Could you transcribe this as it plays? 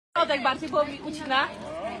środek bardziej, bo mi ucina.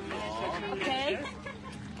 Okej.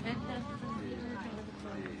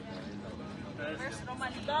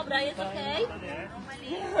 Dobra, jest okej.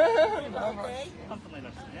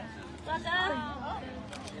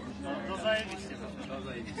 No zajebiście.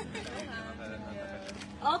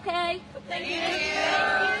 Okej.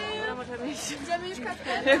 Idziemy już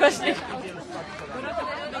katkę. Właśnie.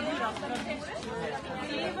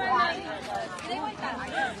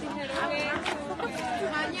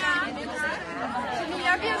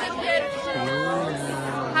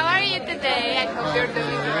 How are you today? I hope you're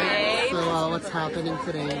doing great. So what's happening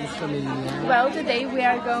today in Slovenia? Well, today we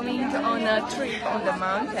are going on a trip on the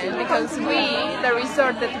mountain because the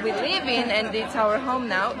resort that we live in, and it's our home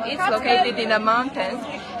now, it's located in a mountain.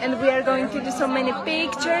 And we are going to do so many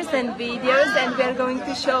pictures and videos, and we are going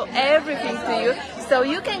to show everything to you, so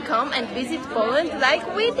you can come and visit Poland like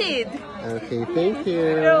we did. Okay, thank you.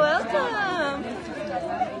 You're welcome.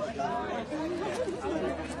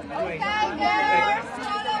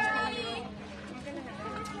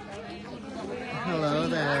 Hello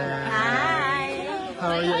there. Hi. How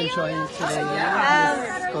are you enjoying today?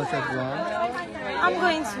 This vlog? I'm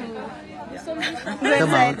going to The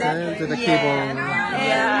mountain, to the cable.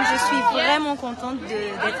 Je suis vraiment contente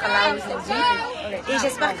d'être là aujourd'hui et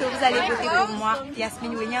j'espère que vous allez voter pour moi,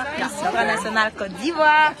 Yasmine Wenya, Supranational Côte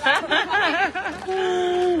d'Ivoire.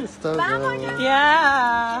 So good.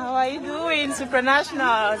 Yeah, how are you doing,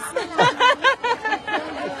 Supranationals?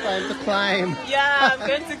 It's time to climb. Yeah, I'm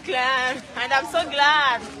going to climb and I'm so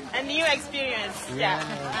glad. A new experience. Yeah.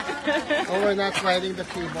 Oh, we're not riding the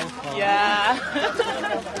cable car. Yeah.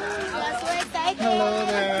 Hello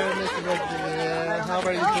there, Miss Virginia. How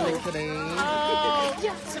are you doing today?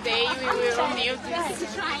 Today we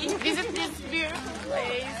will visit this beautiful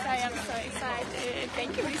place. I am so excited.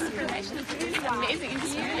 Thank you, Supranational, for this amazing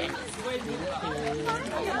experience.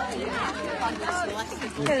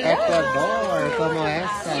 Ecuador, ¿cómo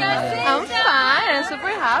estás? I'm fine. I'm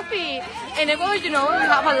super happy. In Ecuador, you know, we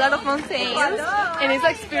have a lot of mountains, and it's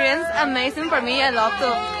an experience amazing for me. I love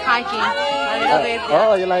to hiking a little bit.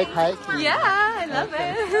 Oh, you like hiking? Yeah, I love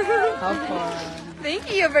it. Have fun.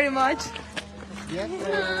 Thank you very much. Yes,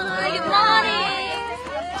 Good morning.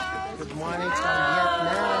 Good morning from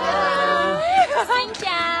Vietnam.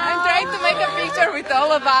 I'm trying to make a picture with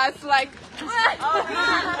all of us, like. Okay.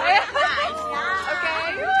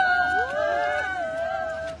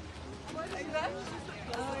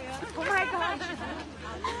 Oh my gosh.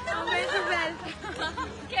 I'm going to bed.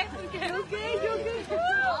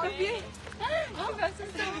 Okay.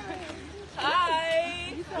 Hi.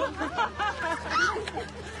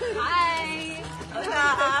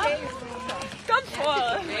 Hi. Come for.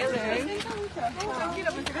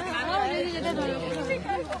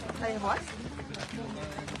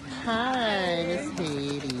 Hi, Miss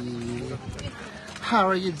Katie. How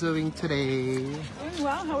are you doing today? Doing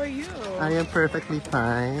well, how are you? I am perfectly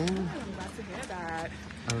fine. I'm glad to hear that.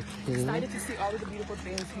 Okay. Excited to see all of the beautiful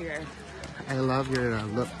things here. I love your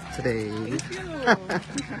look today. Thank you.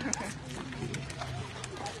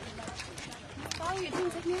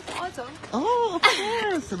 Oh, of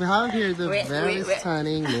course. We have here the very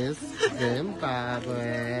stunning Miss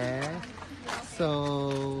Zimbabwe.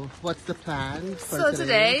 So, what's the plan for So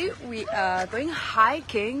today we are going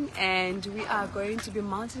hiking and we are going to be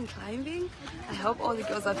mountain climbing. I hope all the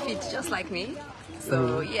girls are fit just like me.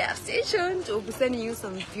 So yeah, stay tuned. We'll be sending you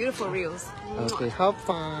some beautiful reels. Okay, have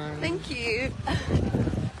fun. Thank you.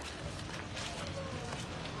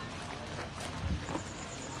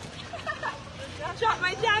 Drop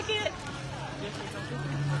my jacket.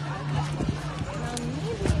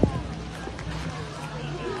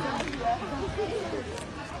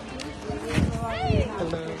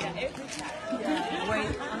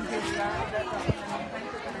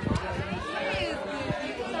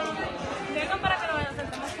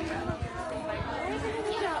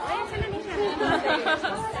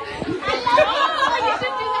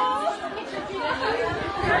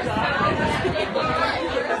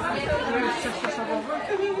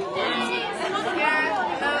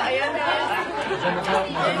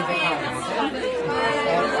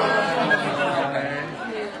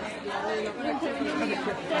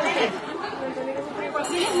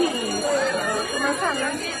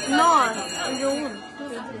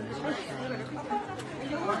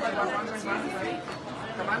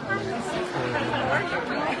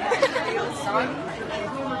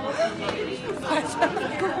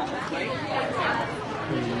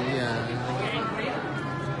 Yeah.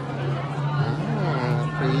 Ah,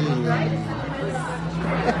 pretty.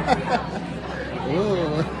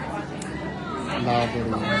 Ooh. Lovely.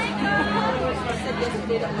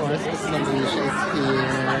 Of course, Miss Malaysia is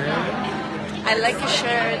here. I like your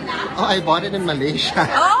shirt. Oh, I bought it in Malaysia.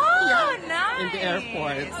 Oh, nice. In the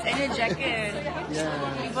airport. And your jacket.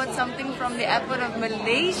 Yeah. You bought something from the airport of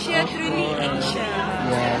Malaysia through the Asia.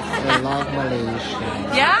 Yes, I love Malaysia.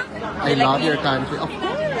 Yeah? I You like love me? your country. Of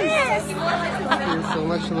course. Yes. There's so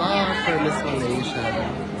much love for Miss Malaysia.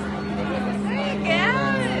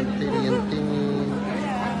 Yeah. Tini and Tini.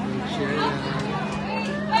 Nigeria.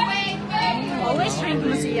 Always drink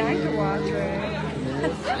Missosology water.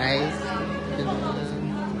 Miss Ice. Finland.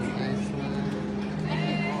 Iceland.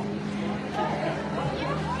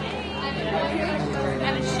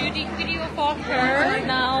 And a shooting video for her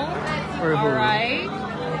now. For who? Alright.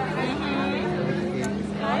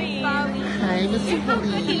 Hi, Miss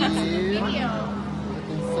Pauline.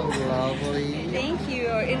 Looking so lovely. Thank you.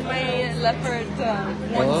 In my leopard Oh,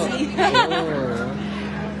 onesie. oh.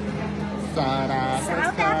 South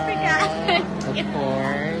Africa. Of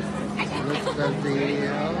course. Miss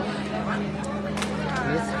Brazil.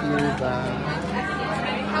 Miss Cuba.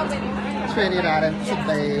 Trinidad and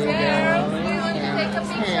Tobago. And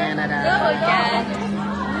Canada.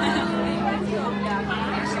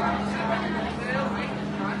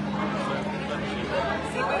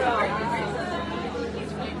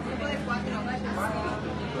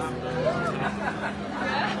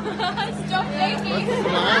 Stop making.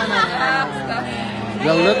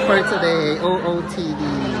 The look for today, OOTD.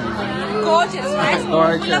 Gorgeous, right?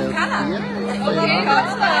 Gorgeous. Full of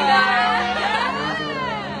color. Yes,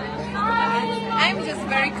 I'm just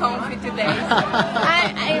very comfy today.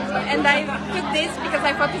 I took this because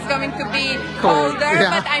I thought it's going to be Cold, colder, yeah.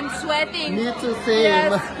 but I'm sweating. Me too, same.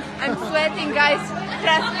 Yes, I'm sweating, guys.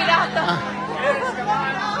 Transpirato.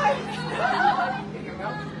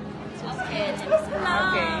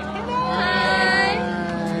 Hi.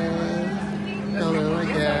 Hello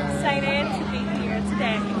again. Excited to be here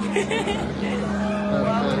today.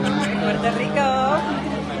 Puerto Rico.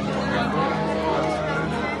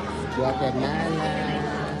 Guatemala.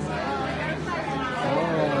 Oh.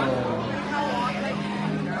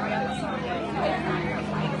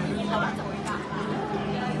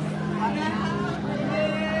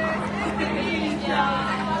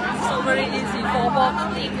 So very easy for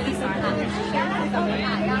both English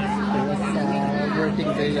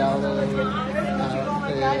Working the yellow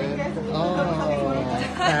outfit. Oh,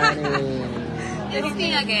 funny.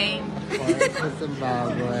 Anything again? For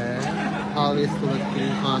Zimbabwe. Always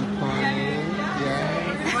looking on point.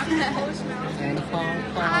 Yes. And Hong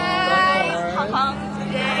Kong. Hi, Hong of course. Kong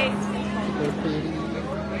today. Super pretty.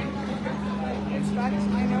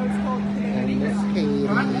 And Miss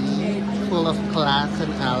Katie. Full of class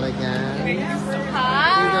and elegance.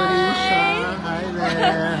 Hi. Indonesia. Hi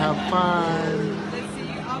there. Have fun.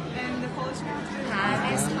 Hi,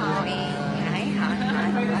 Miss Holly. Hi.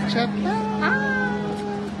 Japan.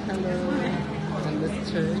 Hello. And Miss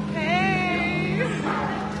Turk.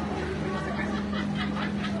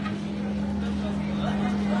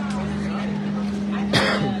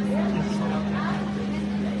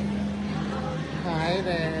 Hi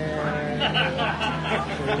there.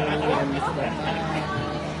 And Miss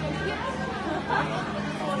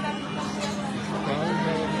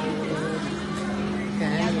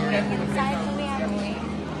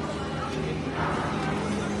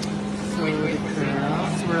So the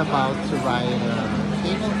girls were about to ride a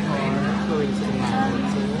cable car going to the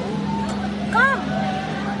mountain.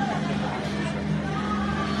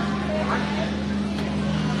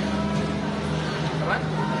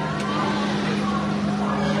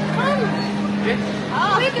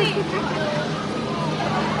 Quickly.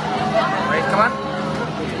 Wait, come on.